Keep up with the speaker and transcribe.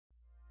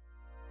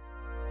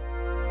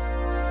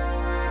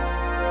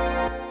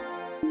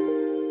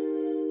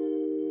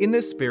In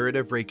the spirit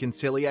of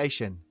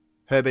reconciliation,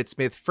 Herbert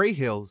Smith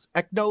Freehills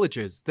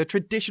acknowledges the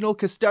traditional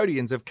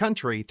custodians of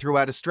country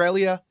throughout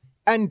Australia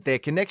and their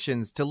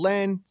connections to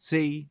land,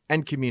 sea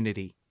and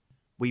community.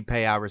 We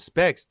pay our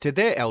respects to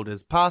their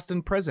elders past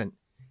and present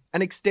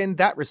and extend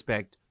that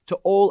respect to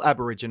all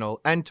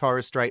Aboriginal and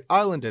Torres Strait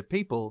Islander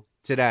people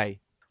today.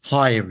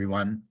 Hi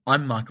everyone,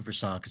 I'm Michael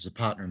Vrasakis, a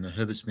partner in the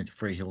Herbert Smith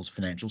Freehills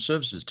Financial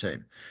Services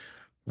team.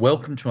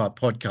 Welcome to our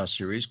podcast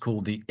series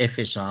called the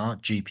FSR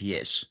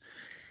GPS.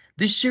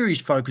 This series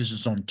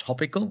focuses on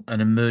topical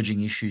and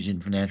emerging issues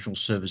in financial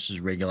services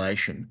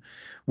regulation,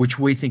 which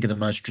we think are the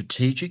most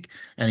strategic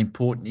and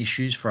important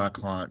issues for our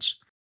clients.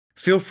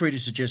 Feel free to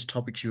suggest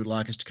topics you would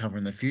like us to cover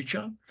in the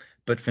future,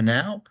 but for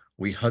now,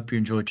 we hope you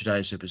enjoyed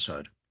today's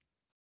episode.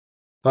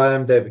 Hi,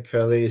 I'm David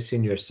Curley, a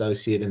Senior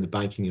Associate in the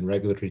Banking and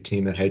Regulatory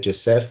team at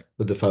HSF,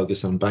 with a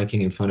focus on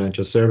banking and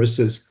financial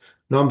services,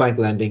 non-bank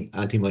lending,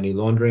 anti-money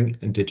laundering,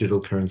 and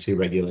digital currency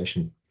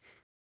regulation.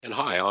 And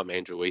hi, I'm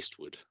Andrew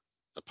Eastwood,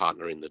 a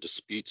partner in the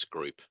Disputes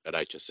Group at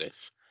HSF.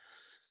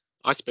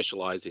 I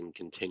specialise in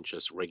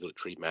contentious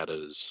regulatory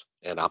matters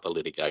and other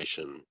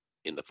litigation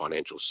in the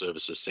financial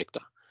services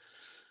sector,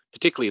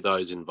 particularly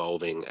those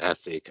involving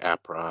ASIC,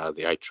 APRA,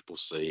 the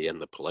ACCC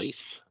and the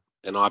police.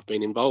 And I've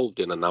been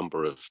involved in a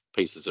number of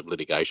pieces of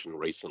litigation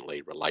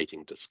recently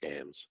relating to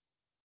scams.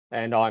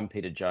 And I'm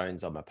Peter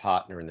Jones. I'm a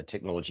partner in the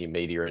Technology,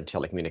 Media and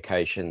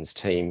Telecommunications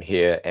team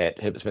here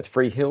at Herbert Smith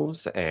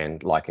Freehills.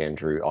 And like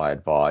Andrew, I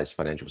advise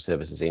financial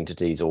services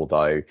entities,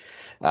 although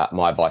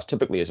my advice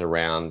typically is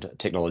around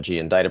technology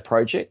and data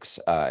projects,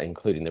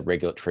 including the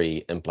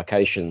regulatory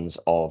implications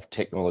of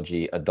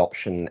technology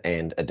adoption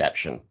and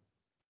adaptation.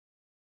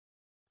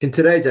 In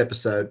today's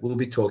episode, we'll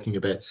be talking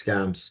about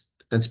scams,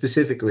 and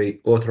specifically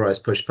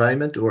authorised push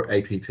payment or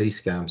APP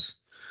scams.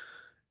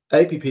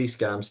 APP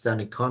scams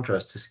stand in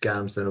contrast to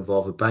scams that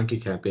involve a bank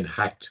account being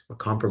hacked or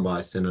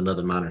compromised in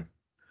another manner.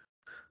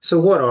 So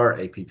what are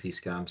APP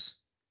scams?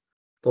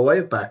 By way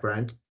of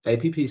background,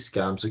 APP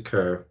scams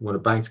occur when a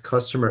bank's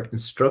customer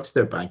instructs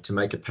their bank to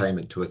make a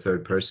payment to a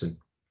third person.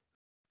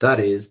 That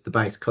is, the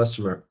bank's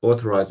customer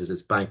authorises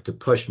its bank to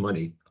push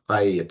money,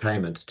 i.e. a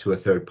payment, to a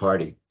third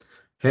party,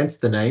 hence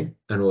the name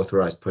an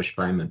authorised push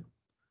payment.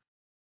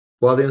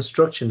 While the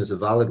instruction is a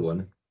valid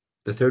one,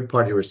 the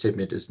third-party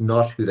recipient is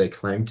not who they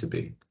claim to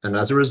be, and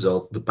as a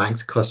result, the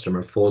bank's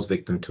customer falls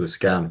victim to a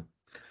scam.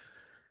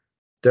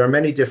 There are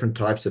many different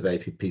types of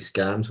APP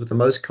scams, with the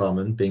most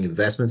common being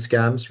investment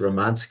scams,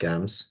 romance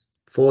scams,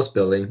 false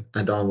billing,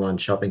 and online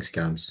shopping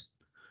scams.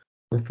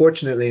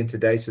 Unfortunately, in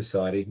today's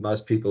society,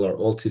 most people are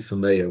all too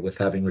familiar with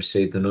having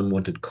received an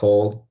unwanted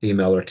call,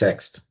 email, or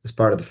text as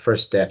part of the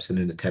first steps in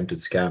an attempted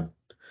scam.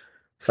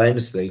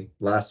 Famously,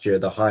 last year,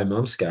 the Hi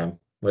Mum scam,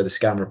 where the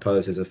scammer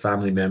posed as a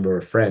family member or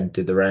friend,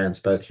 did the rounds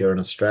both here in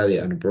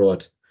Australia and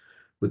abroad,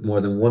 with more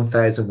than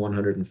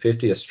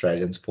 1,150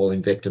 Australians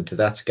falling victim to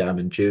that scam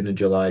in June and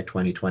July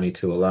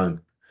 2022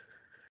 alone.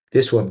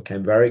 This one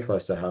came very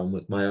close to home,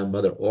 with my own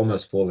mother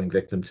almost falling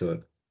victim to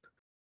it.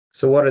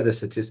 So what are the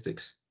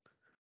statistics?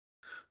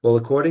 Well,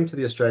 according to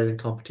the Australian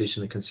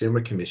Competition and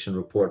Consumer Commission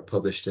report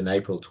published in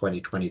April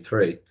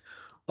 2023,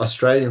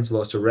 Australians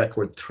lost a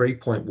record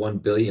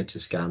 $3.1 billion to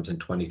scams in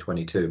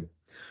 2022.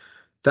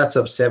 That's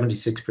up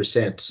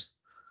 76%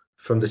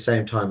 from the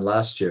same time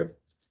last year,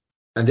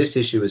 and this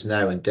issue is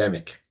now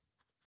endemic.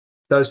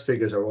 Those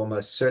figures are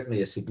almost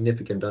certainly a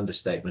significant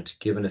understatement,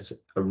 given it's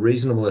a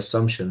reasonable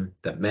assumption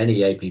that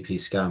many APP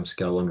scams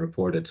go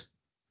unreported.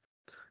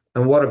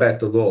 And what about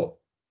the law?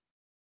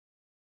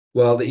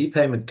 Well, the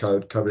e-payment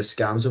code covers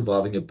scams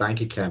involving a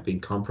bank account being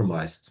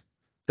compromised.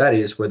 That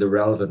is, where the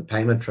relevant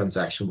payment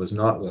transaction was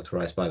not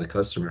authorized by the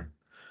customer.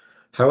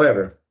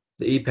 However,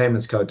 the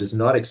e-payments code does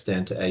not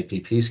extend to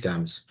APP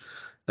scams,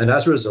 and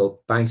as a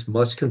result, banks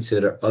must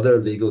consider other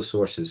legal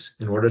sources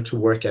in order to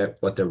work out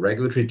what their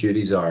regulatory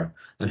duties are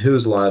and who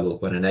is liable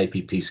when an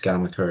APP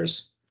scam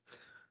occurs.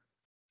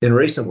 In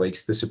recent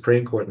weeks, the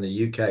Supreme Court in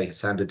the UK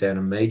has handed down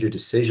a major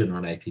decision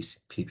on APP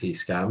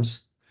scams,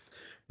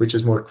 which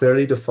has more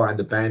clearly defined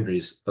the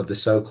boundaries of the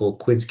so-called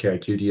Queen's Care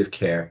duty of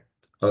care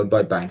owed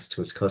by banks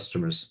to its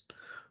customers.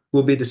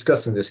 We'll be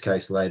discussing this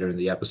case later in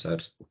the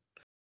episode.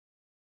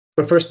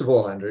 But first of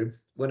all, Andrew,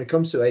 when it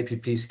comes to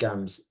APP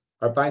scams,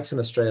 are banks in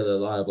Australia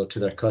liable to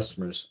their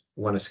customers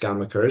when a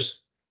scam occurs?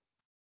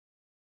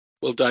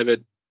 Well,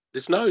 David,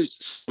 there's no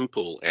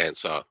simple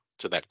answer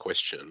to that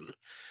question.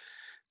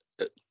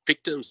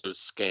 Victims of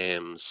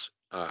scams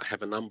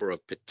have a number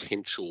of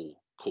potential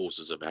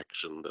causes of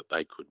action that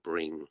they could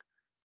bring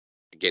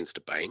against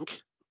a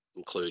bank,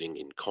 including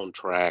in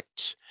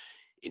contract,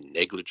 in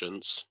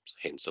negligence,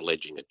 hence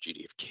alleging a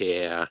duty of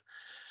care,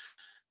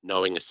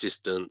 knowing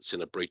assistance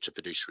in a breach of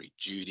fiduciary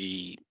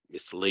duty,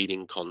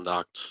 misleading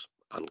conduct,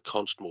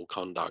 unconscionable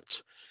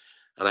conduct.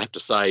 And I have to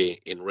say,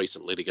 in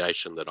recent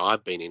litigation that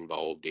I've been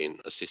involved in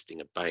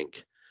assisting a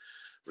bank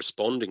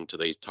responding to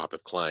these type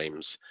of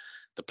claims,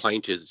 the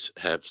plaintiffs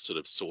have sort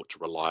of sought to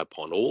rely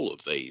upon all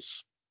of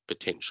these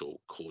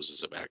potential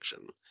causes of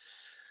action.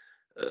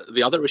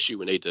 The other issue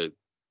we need to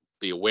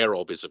be aware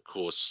of is, of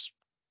course,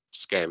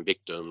 scam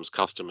victims,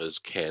 customers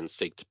can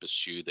seek to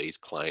pursue these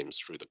claims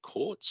through the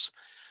courts.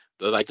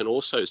 Though they can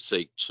also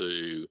seek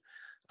to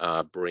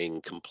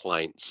bring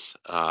complaints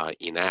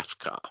in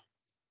AFCA.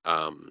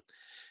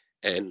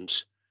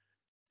 And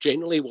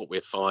generally what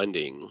we're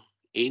finding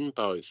in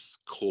both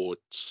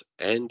courts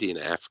and in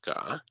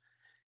AFCA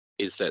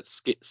is that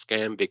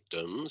scam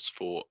victims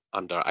for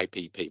under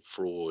APP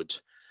fraud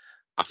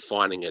are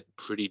finding it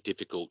pretty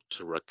difficult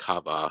to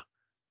recover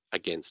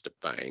against a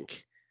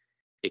bank,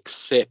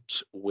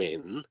 except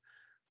when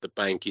the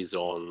bank is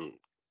on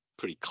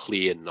pretty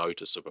clear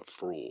notice of a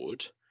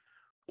fraud,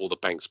 or the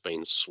bank's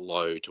been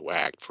slow to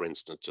act, for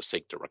instance, to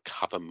seek to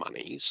recover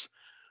monies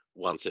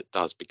once it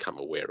does become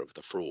aware of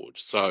the fraud.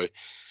 So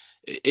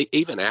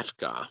even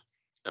AFCA,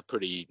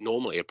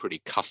 normally a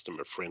pretty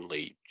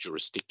customer-friendly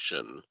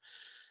jurisdiction,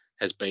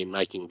 has been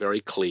making very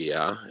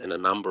clear in a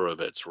number of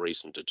its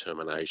recent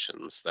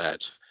determinations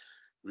that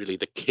really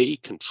the key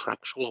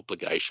contractual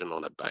obligation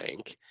on a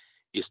bank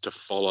is to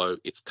follow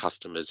its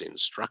customers'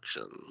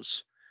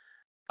 instructions,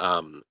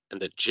 and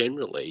that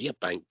generally a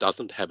bank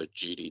doesn't have a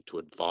duty to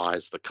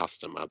advise the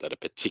customer that a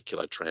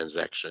particular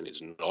transaction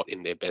is not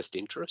in their best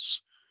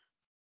interests,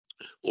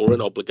 or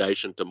an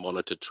obligation to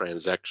monitor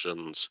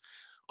transactions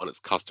on its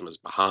customers'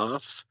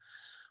 behalf,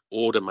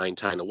 or to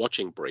maintain a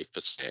watching brief for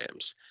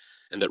scams.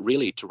 And that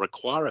really to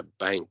require a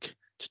bank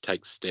to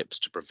take steps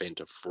to prevent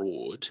a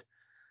fraud,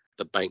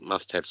 the bank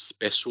must have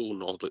special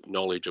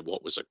knowledge of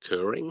what was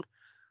occurring,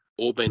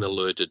 or been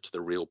alerted to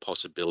the real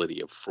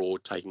possibility of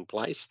fraud taking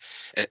place.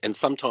 And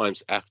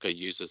sometimes AFCA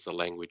uses the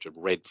language of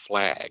red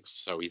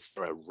flags. So is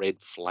there a red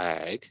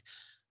flag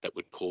that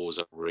would cause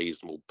a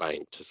reasonable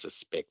bank to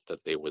suspect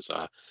that there was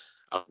a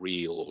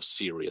real or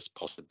serious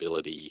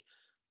possibility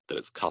that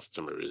its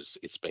customer is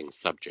being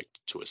subject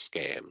to a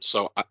scam?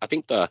 So I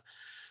think the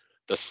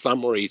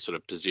summary sort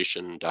of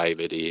position,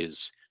 David,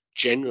 is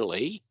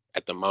generally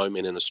at the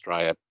moment in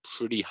Australia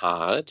pretty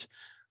hard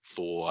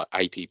for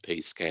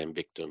APP scam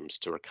victims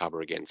to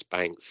recover against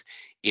banks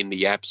in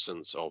the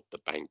absence of the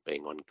bank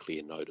being on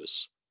clear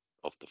notice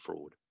of the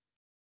fraud.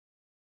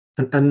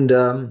 And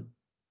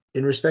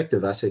in respect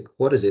of ASIC,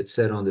 what has it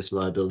said on this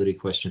liability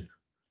question?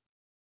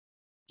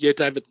 Yeah,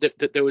 David,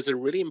 there was a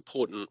really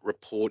important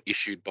report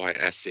issued by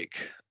ASIC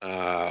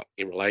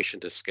in relation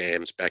to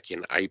scams back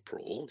in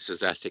April. This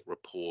is ASIC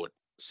report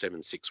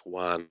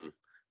 761,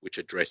 which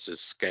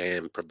addresses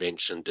scam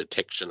prevention,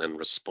 detection and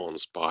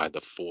response by the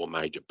 4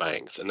 major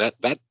banks. And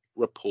that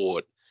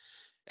report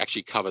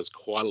actually covers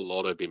quite a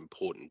lot of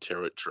important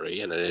territory,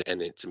 and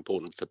it's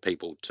important for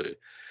people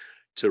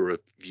to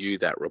review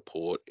that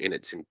report in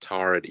its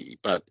entirety.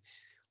 But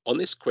on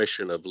this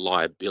question of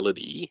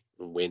liability,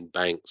 when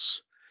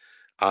banks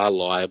are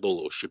liable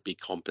or should be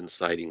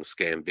compensating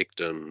scam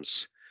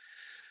victims,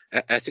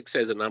 ASIC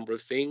says a number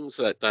of things,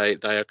 that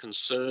they are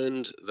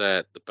concerned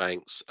that the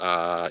banks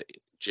are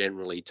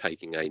generally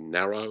taking a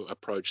narrow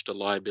approach to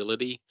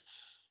liability.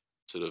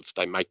 Sort of,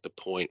 they make the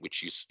point,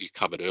 which you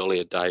covered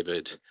earlier,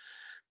 David,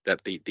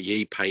 that the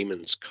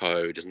e-payments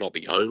code is not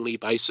the only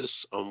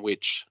basis on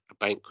which a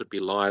bank could be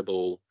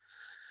liable.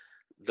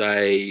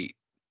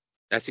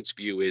 ASIC's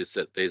view is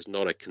that there's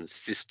not a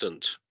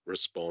consistent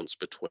response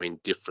between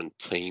different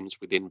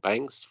teams within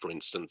banks. For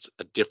instance,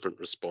 a different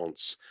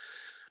response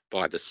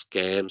by the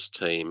scams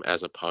team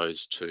as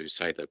opposed to,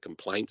 say, the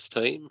complaints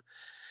team.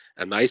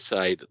 And they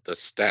say that the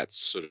stats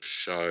sort of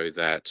show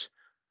that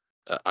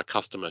a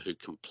customer who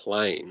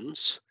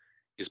complains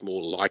is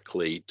more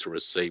likely to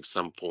receive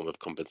some form of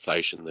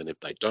compensation than if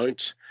they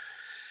don't.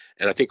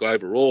 And I think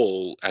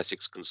overall,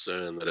 ASIC's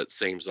concerned that it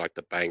seems like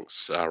the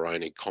banks are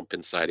only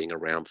compensating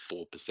around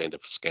 4%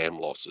 of scam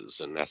losses.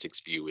 And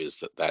ASIC's view is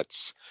that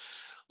that's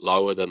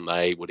lower than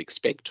they would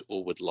expect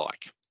or would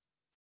like.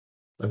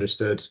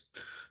 Understood.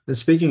 And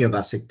speaking of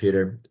ASIC,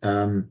 Peter,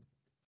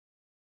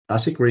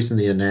 ASIC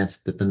recently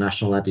announced that the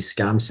National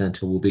Anti-Scam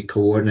Centre will be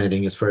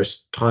coordinating its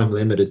first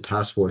time-limited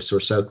task force, or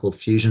so-called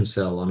fusion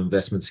cell, on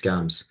investment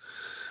scams.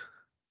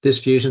 This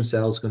fusion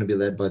cell is going to be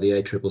led by the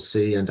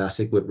ACCC and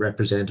ASIC, with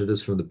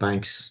representatives from the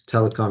banks,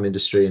 telecom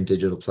industry and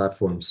digital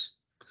platforms.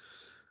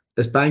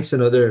 As banks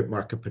and other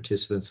market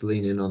participants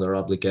lean in on their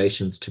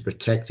obligations to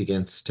protect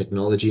against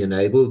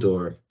technology-enabled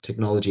or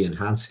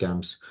technology-enhanced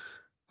scams,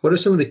 what are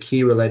some of the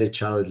key related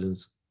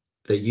challenges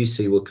that you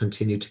see will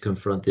continue to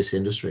confront this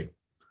industry?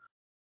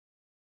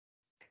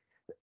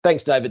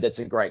 Thanks, David. That's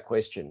a great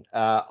question.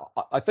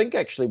 I think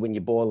actually when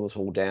you boil it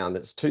all down,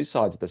 it's two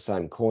sides of the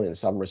same coin in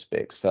some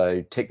respects.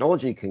 So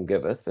technology can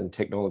giveth and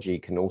technology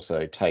can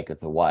also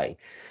taketh away.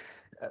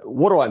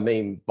 What do I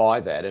mean by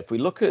that? If we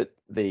look at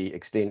the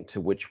extent to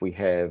which we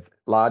have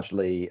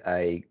largely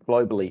a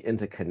globally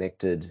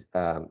interconnected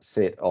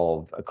set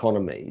of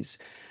economies,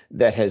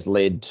 that has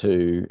led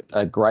to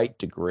a great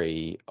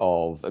degree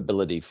of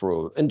ability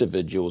for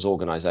individuals,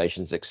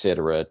 organizations,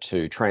 etc.,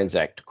 to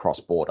transact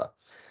cross-border.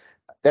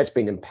 That's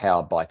been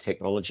empowered by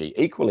technology.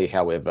 Equally,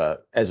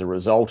 however, as a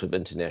result of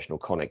international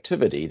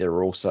connectivity, there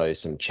are also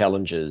some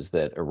challenges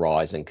that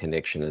arise in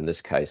connection, in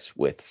this case,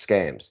 with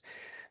scams.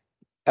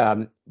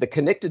 The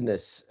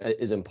connectedness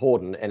is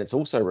important, and it's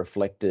also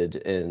reflected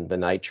in the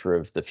nature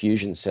of the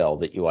fusion cell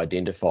that you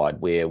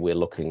identified, where we're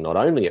looking not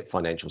only at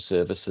financial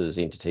services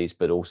entities,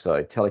 but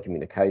also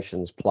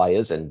telecommunications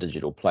players and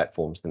digital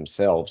platforms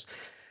themselves.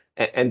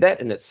 And that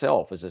in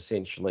itself is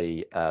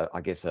essentially,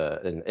 I guess,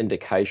 an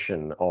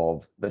indication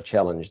of the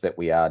challenge that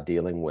we are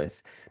dealing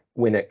with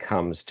when it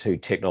comes to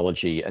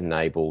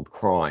technology-enabled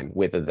crime,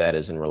 whether that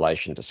is in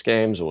relation to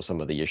scams or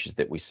some of the issues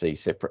that we see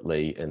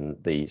separately in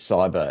the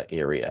cyber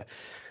area.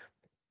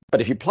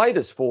 But if you play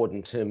this forward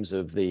in terms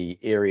of the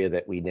area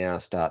that we now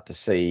start to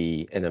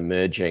see an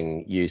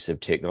emerging use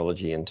of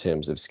technology in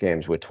terms of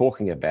scams, we're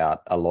talking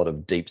about a lot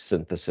of deep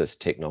synthesis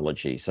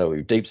technology. So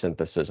deep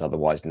synthesis,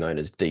 otherwise known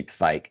as deep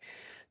fake,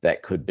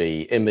 that could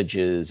be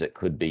images, it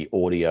could be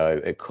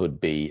audio, it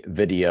could be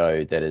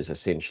video that is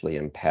essentially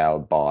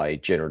empowered by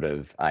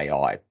generative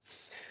AI.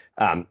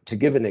 To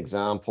give an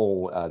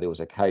example, there was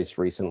a case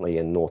recently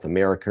in North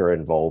America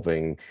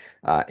involving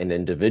an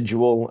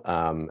individual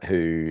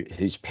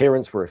whose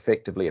parents were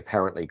effectively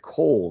apparently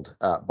called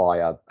by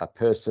a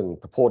person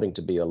purporting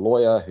to be a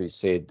lawyer who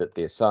said that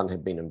their son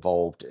had been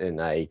involved in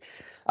a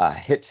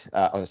hit,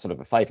 or sort of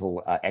a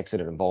fatal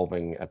accident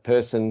involving a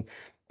person,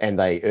 and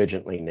they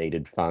urgently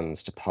needed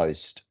funds to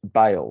post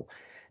bail.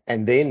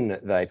 And then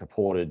they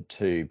purported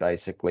to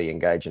basically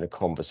engage in a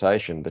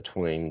conversation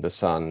between the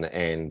son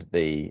and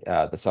the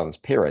son's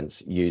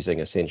parents using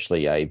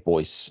essentially a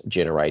voice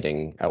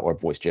generating or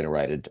voice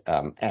generated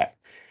app.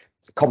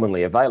 It's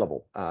commonly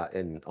available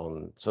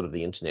on sort of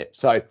the internet.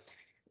 So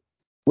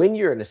when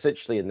you're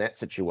essentially in that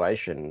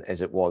situation,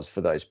 as it was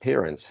for those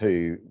parents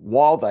who,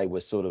 while they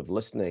were sort of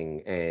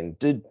listening and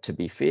did, to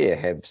be fair,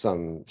 have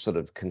some sort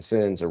of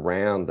concerns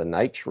around the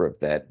nature of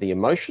that, the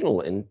emotional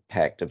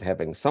impact of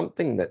having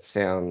something that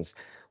sounds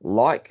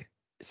like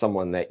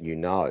someone that you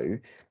know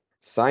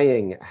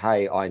saying,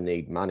 hey, I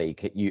need money,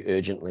 you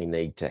urgently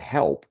need to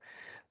help,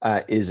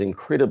 is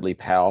incredibly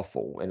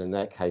powerful. And in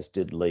that case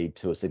did lead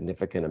to a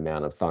significant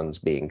amount of funds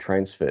being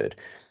transferred.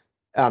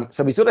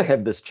 So we sort of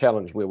have this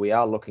challenge where we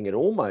are looking at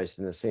almost,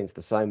 in a sense,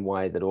 the same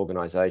way that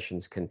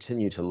organisations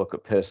continue to look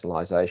at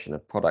personalisation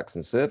of products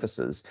and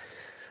services.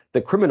 The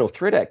criminal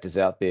threat actors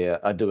out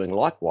there are doing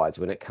likewise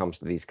when it comes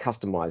to these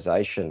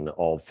customisation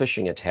of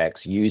phishing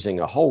attacks using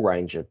a whole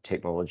range of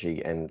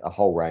technology and a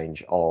whole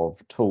range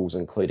of tools,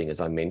 including, as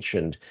I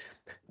mentioned,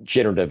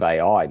 generative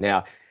AI.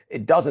 Now,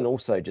 it doesn't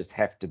also just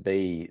have to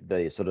be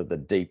the sort of the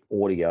deep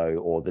audio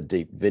or the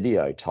deep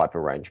video type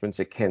arrangements.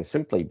 It can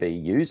simply be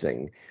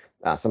using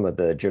some of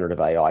the generative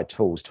AI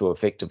tools to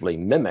effectively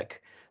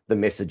mimic the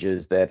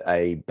messages that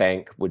a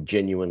bank would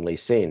genuinely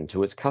send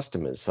to its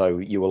customers. So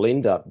you will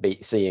end up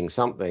seeing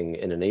something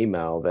in an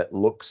email that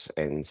looks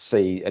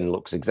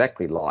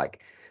exactly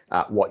like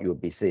what you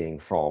would be seeing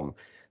from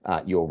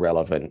your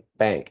relevant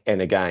bank. And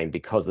again,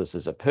 because this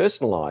is a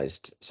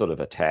personalized sort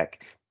of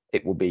attack,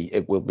 it will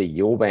be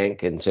your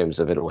bank in terms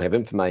of, it will have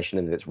information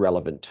and that's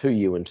relevant to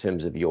you in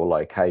terms of your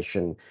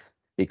location,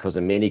 because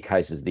in many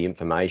cases the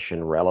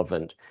information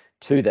relevant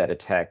to that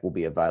attack will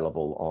be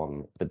available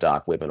on the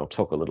dark web, and I'll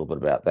talk a little bit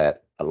about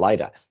that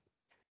later.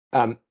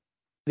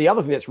 The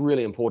other thing that's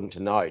really important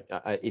to note,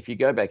 if you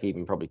go back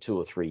even probably 2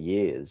 or 3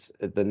 years,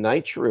 the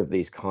nature of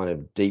these kind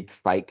of deep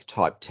fake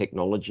type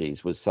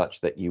technologies was such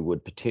that you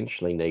would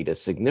potentially need a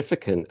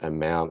significant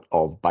amount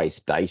of base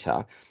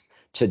data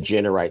to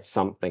generate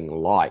something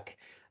like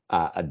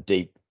a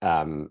deep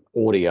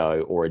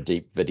audio or a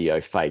deep video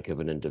fake of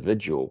an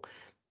individual.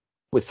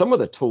 With some of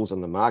the tools on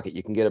the market,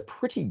 you can get a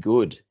pretty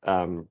good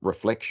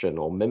reflection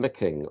or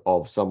mimicking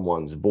of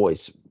someone's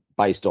voice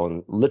based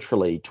on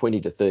literally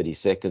 20 to 30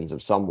 seconds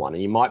of someone.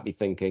 And you might be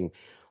thinking,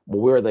 well,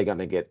 where are they going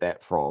to get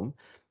that from?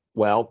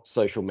 Well,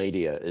 social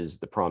media is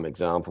the prime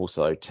example.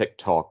 So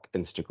TikTok,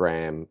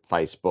 Instagram,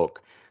 Facebook,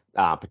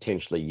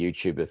 potentially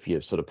YouTube, if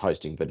you're sort of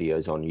posting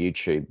videos on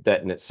YouTube,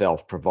 that in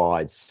itself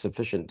provides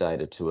sufficient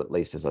data to, at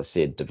least, as I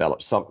said,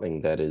 develop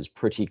something that is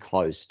pretty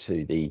close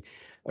to the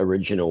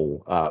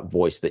original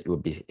voice that you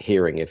would be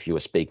hearing if you were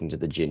speaking to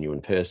the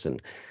genuine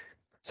person.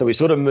 So we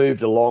sort of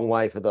moved a long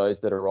way, for those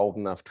that are old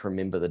enough to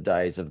remember the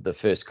days of the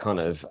first kind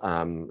of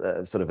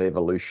sort of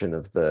evolution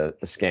of the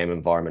scam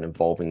environment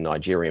involving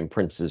Nigerian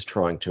princes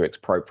trying to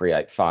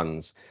expropriate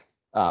funds,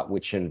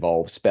 which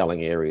involve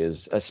spelling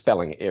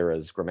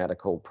errors,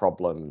 grammatical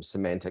problems,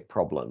 semantic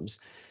problems.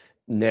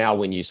 Now,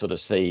 when you sort of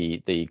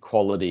see the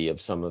quality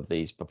of some of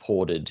these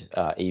purported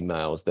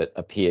emails that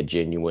appear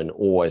genuine,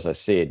 or, as I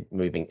said,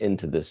 moving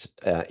into this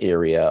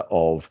area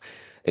of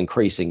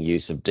increasing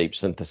use of deep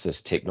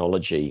synthesis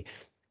technology,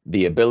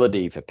 the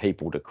ability for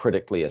people to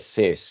critically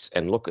assess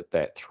and look at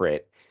that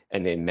threat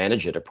and then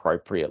manage it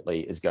appropriately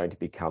is going to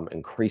become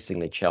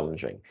increasingly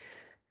challenging.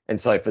 And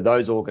so for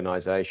those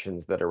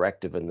organisations that are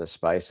active in this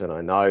space, and I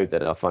know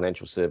that our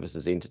financial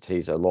services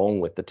entities,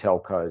 along with the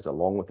telcos,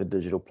 along with the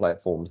digital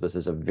platforms, this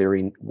is a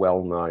very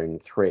well-known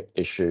threat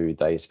issue.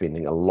 They're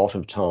spending a lot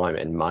of time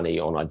and money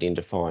on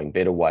identifying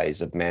better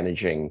ways of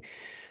managing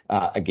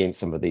against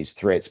some of these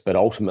threats. But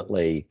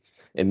ultimately,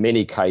 in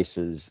many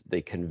cases,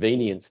 the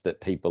convenience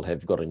that people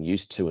have gotten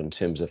used to in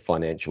terms of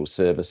financial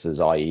services,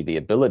 i.e. the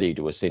ability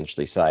to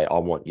essentially say, I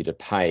want you to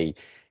pay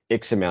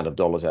X amount of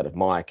dollars out of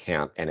my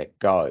account and it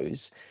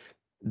goes,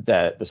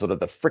 the sort of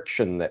the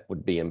friction that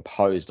would be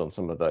imposed on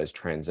some of those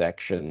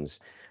transactions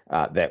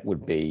that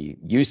would be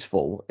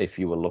useful if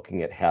you were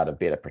looking at how to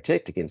better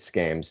protect against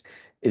scams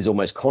is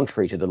almost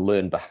contrary to the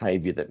learned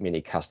behavior that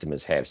many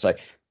customers have. So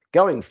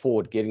going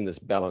forward, getting this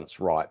balance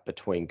right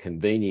between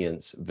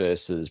convenience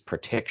versus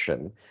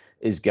protection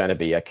is going to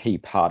be a key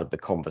part of the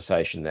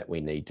conversation that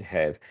we need to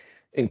have,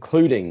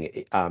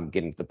 including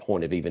getting to the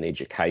point of even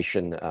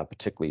education,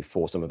 particularly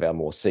for some of our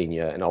more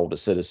senior and older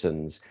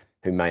citizens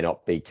who may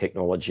not be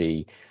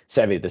technology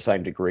savvy to the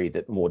same degree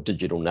that more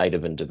digital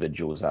native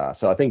individuals are.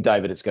 So I think,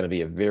 David, it's going to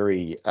be a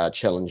very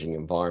challenging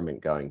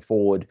environment going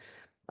forward.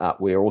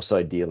 We're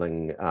also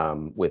dealing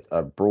with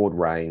a broad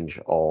range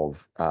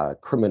of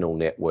criminal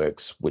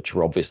networks, which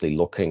are obviously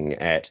looking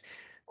at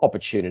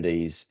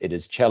opportunities. It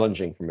is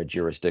challenging from a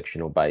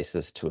jurisdictional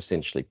basis to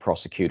essentially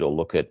prosecute or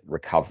look at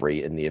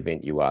recovery in the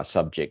event you are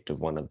subject of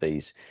one of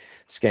these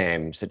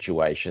scam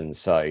situations.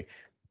 So,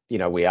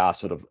 we are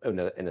sort of,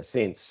 in a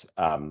sense,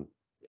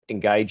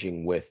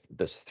 engaging with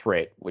this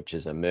threat, which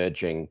is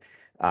emerging,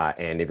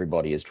 and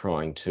everybody is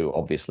trying to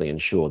obviously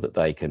ensure that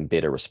they can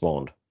better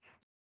respond.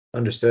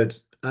 Understood.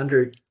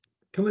 Andrew,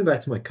 coming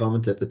back to my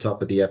comment at the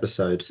top of the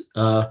episode,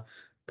 the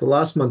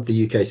last month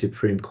the UK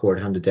Supreme Court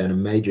handed down a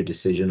major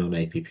decision on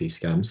APP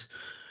scams.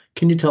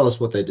 Can you tell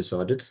us what they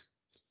decided?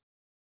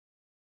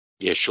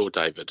 Yeah, sure,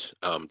 David.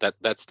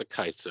 That's the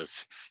case of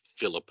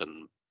Phillip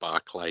and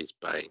Barclays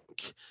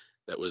Bank.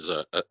 That was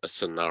a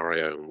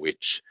scenario in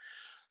which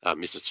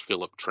Mrs.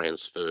 Phillip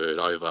transferred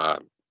over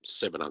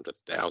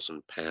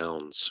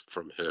 £700,000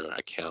 from her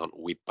account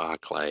with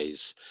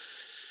Barclays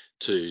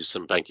to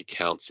some bank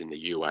accounts in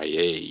the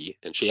UAE,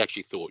 and she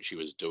actually thought she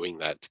was doing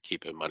that to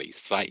keep her money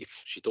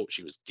safe. She thought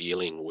she was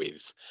dealing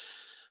with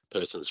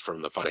persons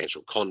from the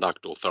Financial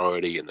Conduct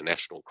Authority and the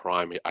National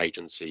Crime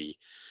Agency,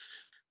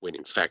 when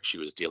in fact she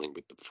was dealing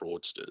with the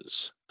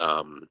fraudsters.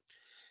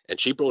 And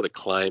she brought a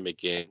claim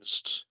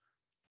against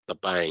the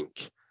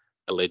bank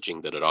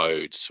alleging that it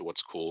owed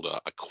what's called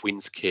a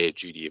Queen's Care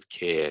duty of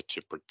care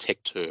to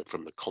protect her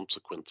from the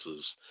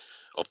consequences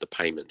of the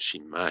payment she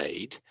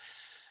made.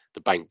 The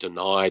bank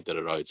denied that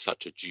it owed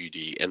such a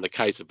duty, and the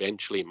case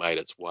eventually made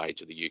its way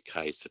to the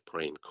UK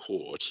Supreme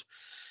Court,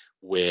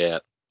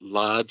 where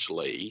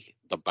largely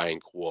the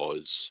bank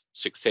was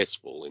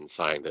successful in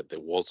saying that there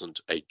wasn't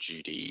a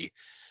duty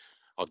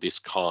of this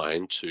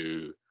kind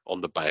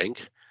on the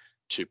bank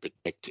to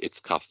protect its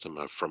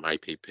customer from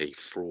APP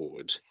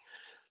fraud.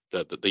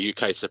 The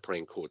UK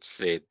Supreme Court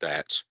said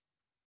that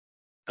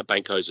a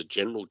bank owes a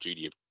general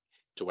duty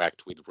to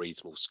act with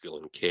reasonable skill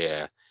and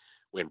care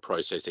when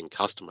processing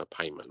customer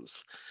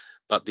payments,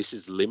 but this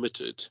is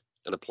limited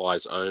and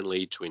applies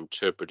only to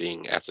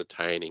interpreting,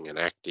 ascertaining, and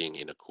acting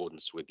in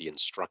accordance with the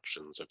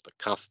instructions of the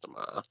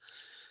customer,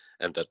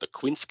 and that the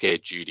Queen's Care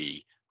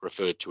duty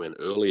referred to in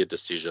earlier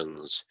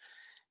decisions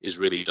is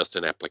really just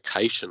an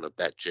application of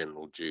that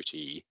general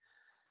duty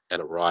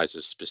and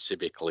arises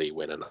specifically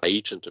when an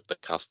agent of the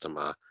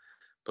customer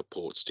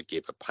purports to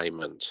give a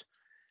payment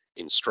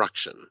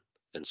instruction.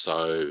 And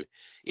so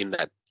in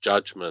that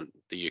judgment,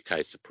 the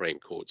UK Supreme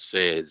Court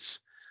says,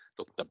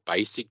 look, the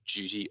basic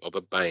duty of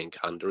a bank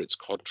under its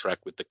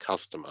contract with the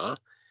customer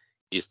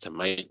is to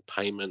make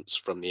payments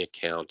from the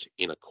account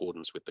in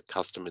accordance with the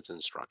customer's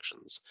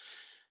instructions.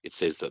 It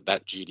says that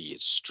that duty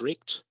is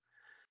strict,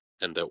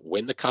 and that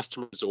when the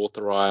customer is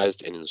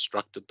authorized and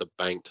instructed the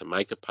bank to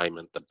make a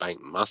payment, the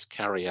bank must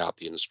carry out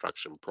the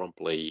instruction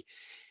promptly,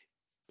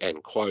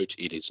 and, quote,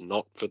 it is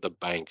not for the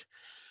bank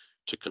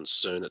to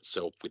concern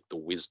itself with the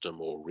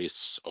wisdom or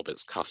risks of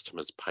its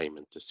customers'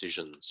 payment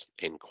decisions,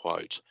 end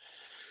quote.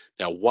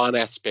 Now, one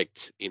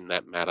aspect in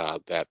that matter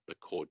that the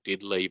court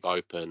did leave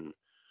open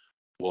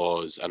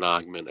was an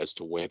argument as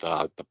to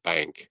whether the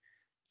bank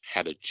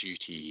had a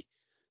duty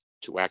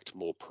to act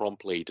more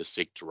promptly to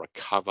seek to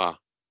recover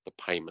the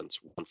payments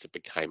once it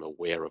became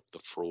aware of the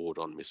fraud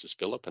on Mrs.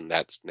 Phillip, and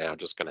that's now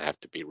just going to have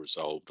to be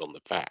resolved on the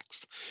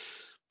facts.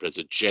 But as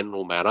a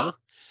general matter,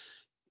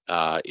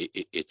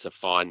 it's a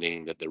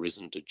finding that there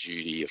isn't a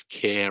duty of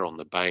care on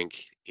the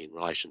bank in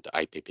relation to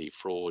APP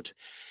fraud.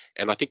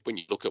 And I think when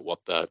you look at what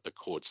the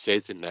court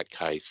says in that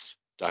case,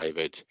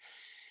 David,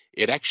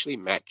 it actually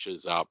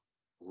matches up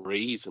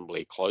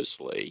reasonably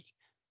closely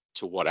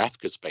to what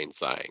AFCA's been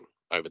saying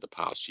over the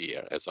past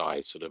year, as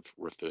I sort of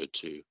referred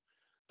to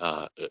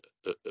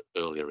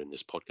earlier in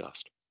this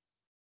podcast.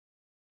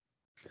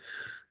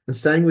 And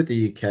staying with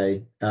the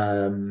UK,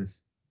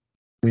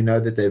 we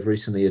know that they've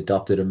recently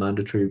adopted a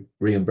mandatory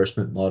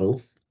reimbursement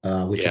model,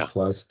 which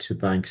applies to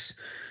banks.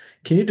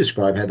 Can you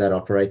describe how that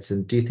operates,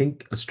 and do you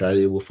think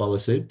Australia will follow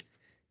suit?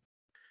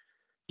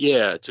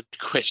 Yeah, it's a good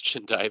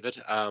question,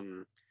 David.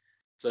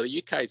 So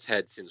the UK's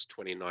had since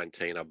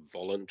 2019 a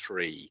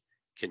voluntary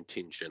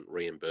contingent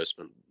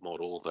reimbursement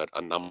model that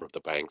a number of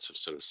the banks have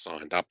sort of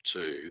signed up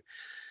to.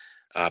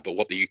 But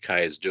what the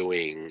UK is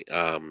doing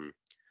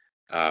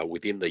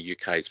within the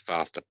UK's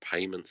faster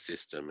payment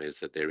system is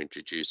that they're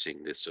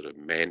introducing this sort of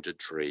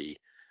mandatory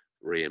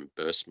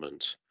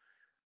reimbursement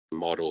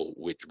model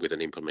with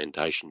an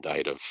implementation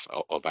date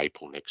of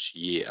April next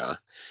year.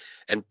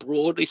 And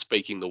broadly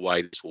speaking, the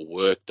way this will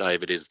work,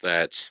 David, is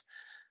that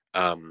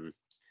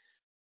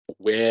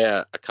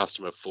where a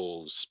customer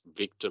falls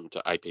victim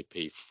to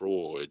APP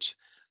fraud,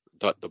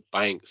 that the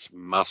banks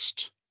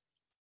must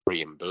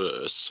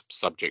reimburse,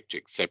 subject to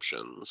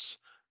exceptions.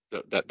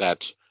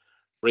 That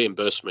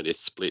reimbursement is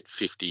split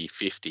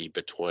 50-50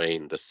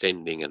 between the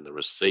sending and the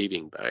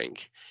receiving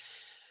bank.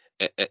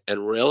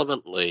 And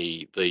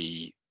relevantly,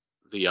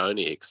 the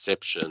only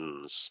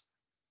exceptions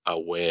are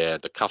where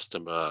the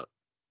customer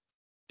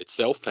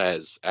itself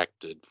has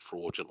acted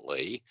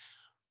fraudulently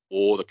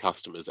or the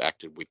customer's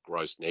acted with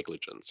gross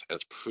negligence. And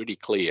it's pretty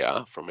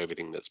clear from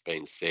everything that's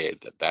been said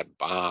that that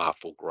bar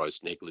for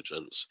gross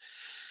negligence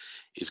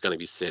is going to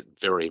be set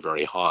very,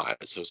 very high.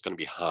 So it's going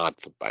to be hard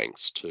for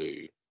banks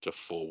to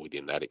fall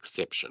within that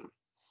exception.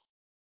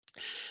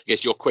 I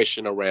guess your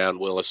question around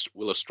will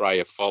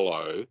Australia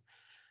follow?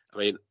 I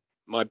mean,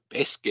 my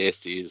best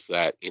guess is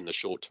that in the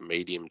short to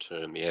medium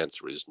term, the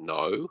answer is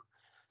no.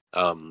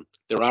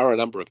 There are a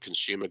number of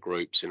consumer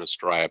groups in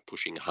Australia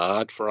pushing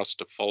hard for us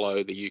to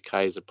follow the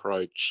UK's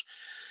approach,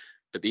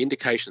 but the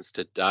indications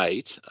to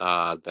date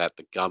are that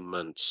the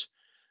government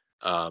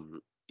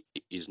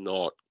is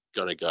not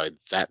going to go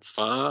that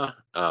far.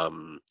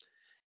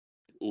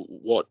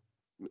 What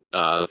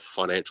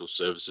Financial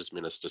Services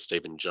Minister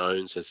Stephen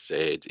Jones has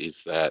said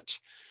is that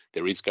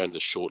there is going to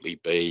shortly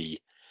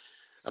be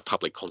a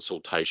public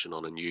consultation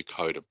on a new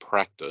code of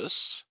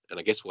practice, and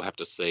I guess we'll have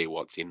to see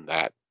what's in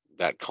that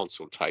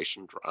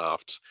consultation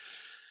draft.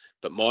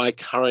 But my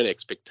current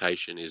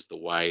expectation is the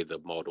way the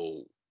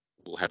model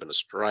we'll have in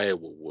Australia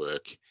will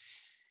work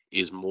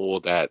is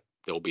more that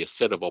there'll be a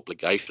set of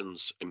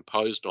obligations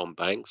imposed on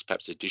banks,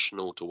 perhaps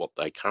additional to what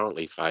they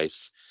currently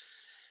face.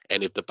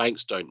 And if the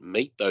banks don't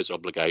meet those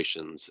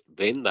obligations,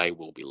 then they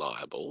will be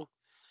liable.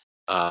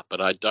 But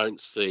I don't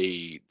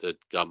see the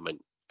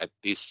government at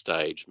this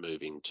stage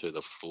moving to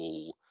the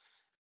full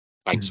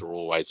banks are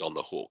always on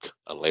the hook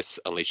unless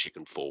you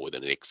can fall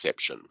within an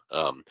exception.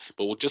 But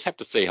we'll just have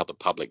to see how the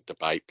public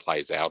debate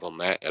plays out on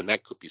that, and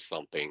that could be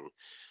something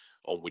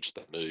on which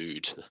the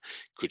mood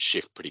could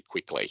shift pretty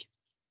quickly.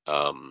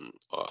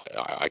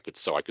 I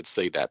could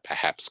see that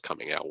perhaps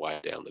coming our way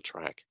down the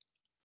track.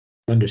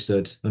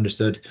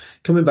 Understood.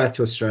 Coming back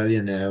to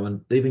Australia now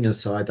and leaving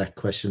aside that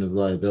question of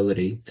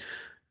liability,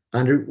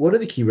 Andrew, what are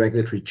the key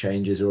regulatory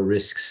changes or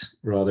risks,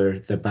 rather,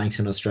 that banks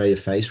in Australia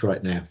face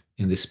right now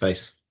in this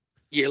space?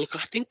 Yeah, look,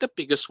 I think the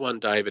biggest one,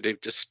 David,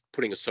 just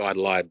putting aside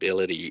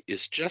liability,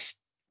 is just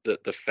the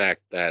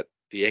fact that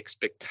the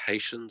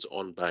expectations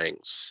on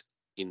banks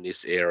in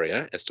this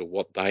area as to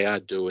what they are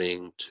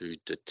doing to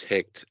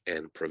detect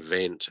and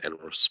prevent and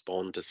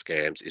respond to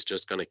scams is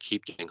just going to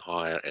keep getting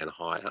higher and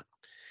higher.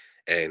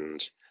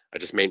 And I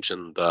just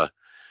mentioned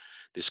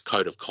this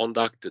code of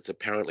conduct that's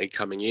apparently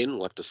coming in.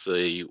 We'll have to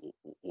see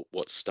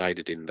what's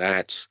stated in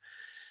that.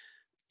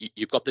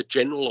 You've got the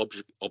general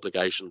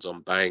obligations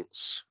on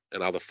banks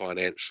and other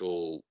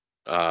financial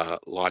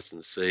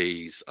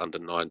licensees under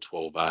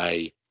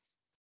 912A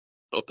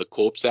of the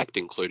Corps Act,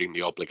 including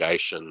the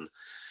obligation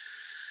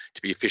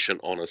to be efficient,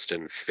 honest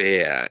and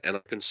fair. And I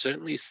can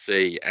certainly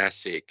see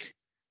ASIC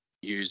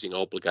using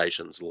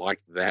obligations like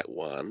that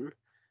one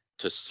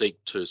to seek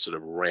to sort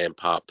of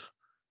ramp up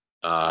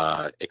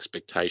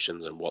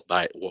expectations and what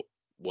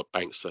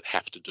banks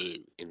have to do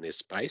in this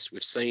space.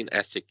 We've seen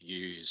ASIC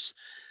use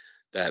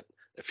that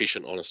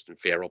efficient, honest and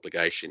fair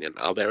obligation in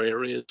other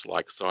areas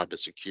like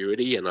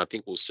cybersecurity, and I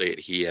think we'll see it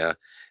here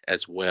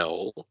as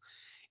well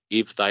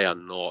if they are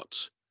not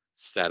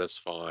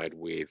satisfied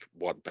with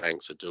what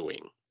banks are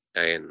doing.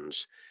 And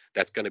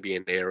that's going to be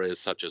in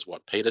areas such as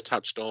what Peter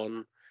touched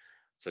on,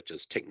 such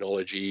as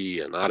technology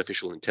and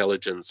artificial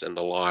intelligence and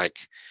the like.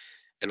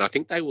 And I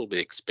think they will be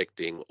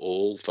expecting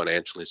all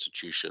financial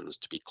institutions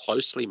to be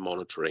closely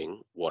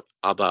monitoring what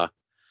other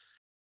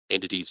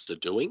entities are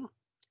doing,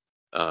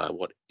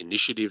 what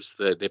initiatives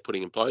they're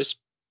putting in place,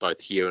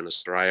 both here in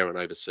Australia and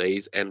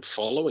overseas, and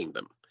following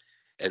them.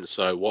 And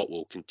so what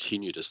we'll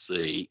continue to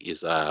see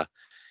is a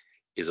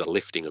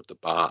lifting of the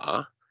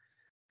bar.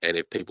 And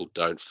if people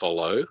don't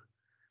follow,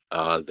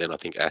 then I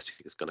think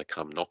ASIC is going to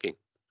come knocking.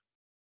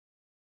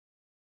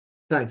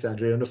 Thanks,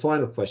 Andrew. And the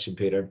final question,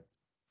 Peter.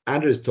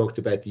 Andrew has talked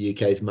about the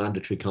UK's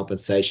mandatory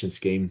compensation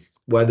scheme,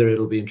 whether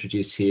it'll be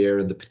introduced here,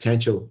 and the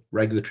potential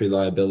regulatory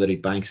liability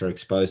banks are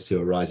exposed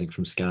to arising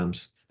from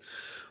scams.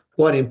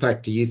 What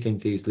impact do you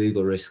think these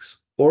legal risks,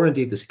 or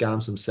indeed the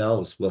scams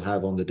themselves, will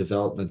have on the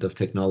development of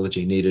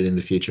technology needed in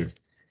the future?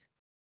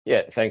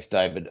 Yeah, thanks,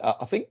 David.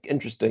 I think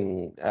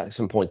interesting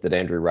some points that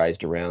Andrew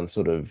raised around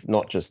sort of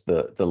not just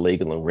the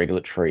legal and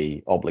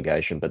regulatory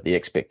obligation, but the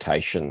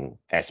expectation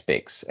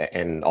aspects.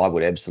 And I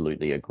would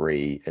absolutely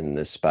agree in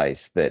this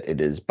space that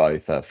it is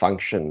both a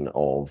function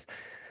of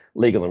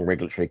legal and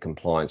regulatory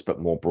compliance,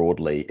 but more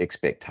broadly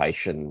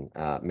expectation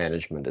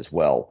management as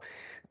well.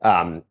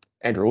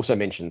 Andrew also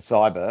mentioned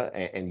cyber,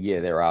 and yeah,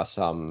 there are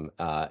some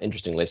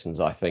interesting lessons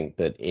I think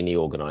that any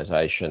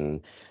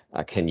organisation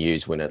can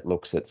use when it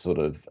looks at sort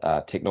of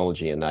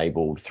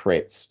technology-enabled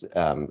threats,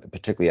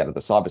 particularly out of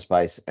the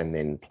cyberspace, and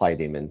then play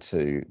them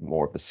into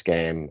more of the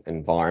scam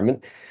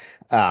environment.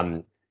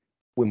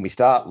 When we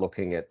start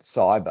looking at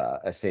cyber,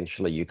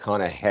 essentially you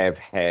kind of have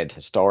had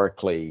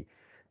historically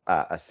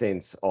a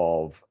sense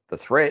of the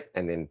threat,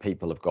 and then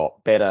people have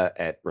got better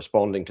at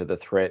responding to the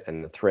threat,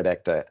 and the threat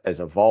actor has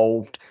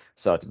evolved.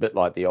 So it's a bit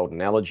like the old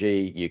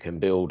analogy: you can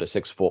build a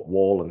 6-foot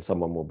wall and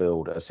someone will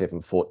build a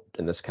 7-foot,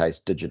 in this case,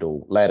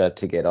 digital ladder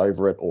to get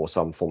over it, or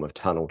some form of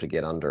tunnel to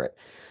get under it.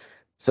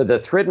 So the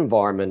threat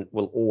environment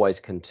will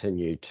always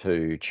continue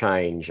to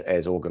change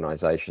as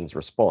organizations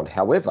respond.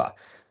 However,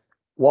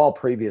 while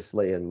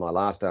previously in my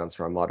last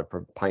answer I might have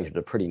painted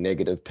a pretty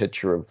negative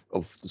picture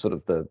of sort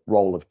of the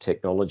role of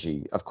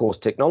technology, of course,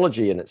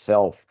 technology in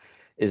itself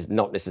is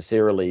not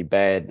necessarily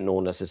bad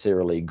nor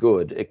necessarily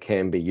good. It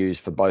can be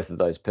used for both of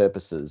those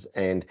purposes.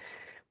 And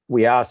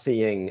we are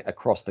seeing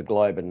across the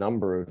globe a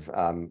number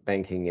of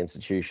banking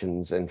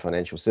institutions and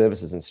financial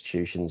services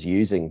institutions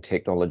using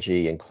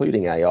technology,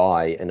 including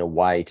AI, in a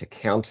way to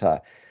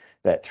counter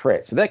that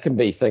threat. So that can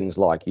be things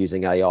like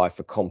using AI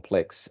for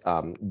complex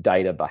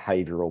data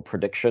behavioral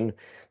prediction.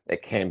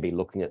 It can be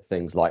looking at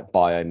things like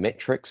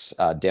biometrics,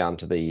 down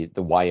to the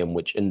way in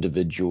which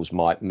individuals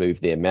might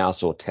move their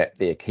mouse or tap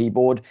their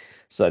keyboard,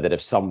 so that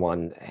if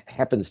someone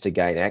happens to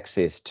gain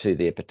access to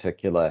their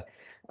particular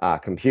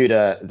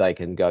computer, they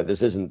can go,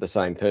 this isn't the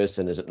same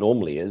person as it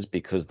normally is,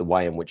 because the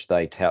way in which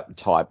they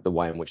type, the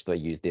way in which they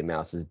use their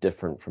mouse is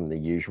different from the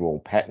usual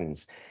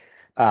patterns.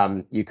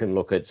 You can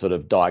look at sort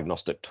of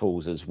diagnostic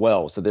tools as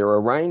well. So there are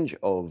a range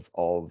of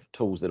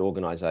tools that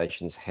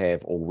organizations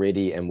have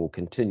already and will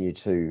continue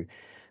to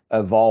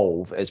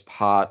evolve as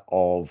part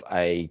of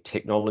a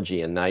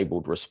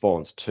technology-enabled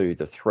response to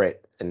the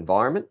threat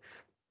environment.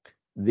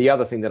 The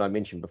other thing that I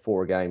mentioned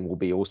before, again, will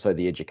be also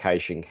the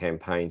education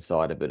campaign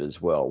side of it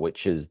as well,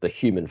 which is the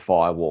human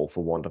firewall,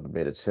 for want of a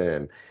better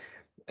term.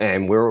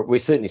 And we're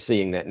certainly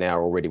seeing that now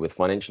already with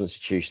financial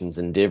institutions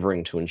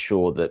endeavouring to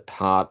ensure that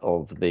part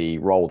of the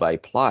role they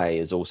play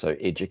is also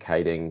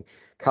educating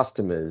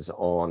customers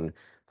on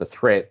the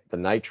threat, the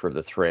nature of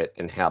the threat,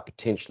 and how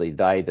potentially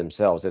they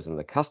themselves, as in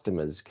the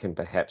customers, can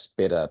perhaps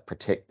better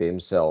protect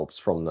themselves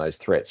from those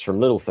threats, from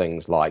little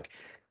things like,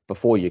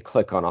 before you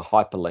click on a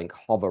hyperlink,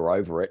 hover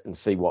over it and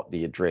see what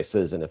the address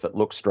is, and if it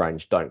looks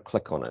strange, don't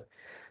click on it.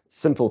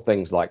 Simple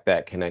things like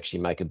that can actually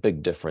make a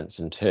big difference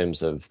in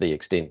terms of the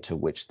extent to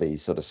which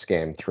these sort of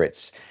scam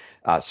threats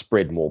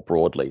spread more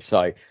broadly.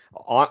 So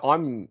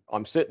I'm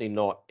certainly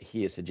not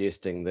here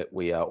suggesting that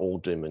we are all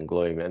doom and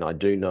gloom, and I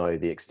do know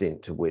the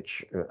extent to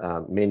which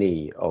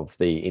many of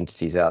the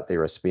entities out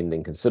there are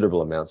spending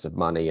considerable amounts of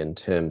money in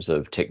terms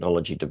of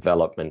technology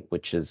development,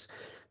 which is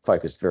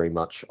focused very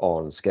much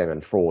on scam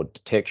and fraud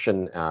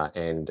detection,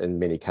 and in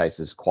many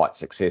cases quite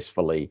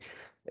successfully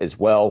as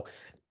well.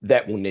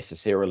 That will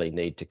necessarily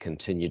need to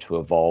continue to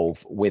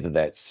evolve, whether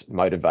that's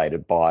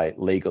motivated by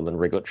legal and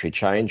regulatory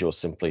change or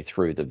simply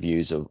through the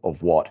views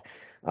of what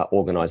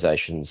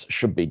organisations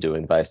should be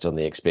doing based on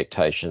the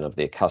expectation of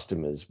their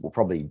customers. Will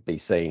probably be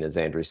seen, as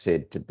Andrew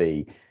said, to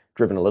be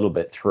driven a little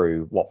bit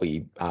through what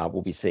we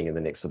will be seeing in the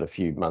next sort of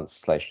few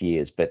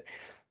months/years. But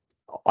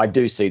I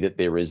do see that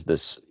there is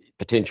this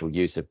potential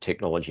use of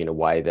technology in a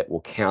way that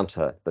will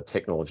counter the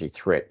technology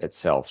threat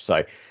itself.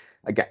 So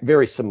again,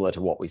 very similar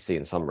to what we see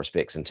in some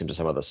respects in terms of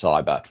some of the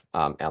cyber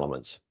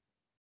elements.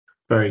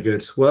 Very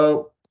good.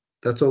 Well,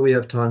 that's all we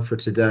have time for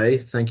today.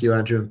 Thank you,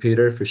 Andrew and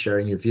Peter, for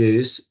sharing your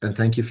views, and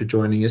thank you for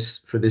joining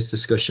us for this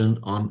discussion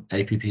on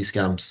APP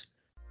scams.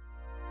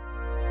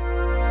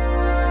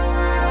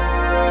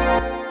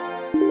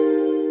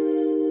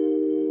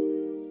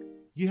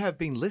 You have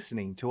been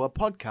listening to a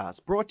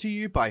podcast brought to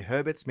you by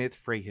Herbert Smith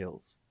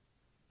Freehills.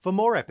 For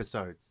more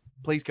episodes,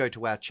 please go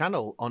to our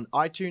channel on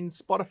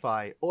iTunes,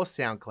 Spotify, or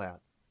SoundCloud,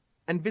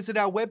 and visit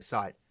our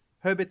website,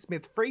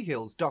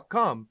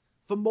 herbertsmithfreehills.com,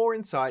 for more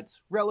insights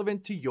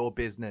relevant to your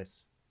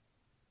business.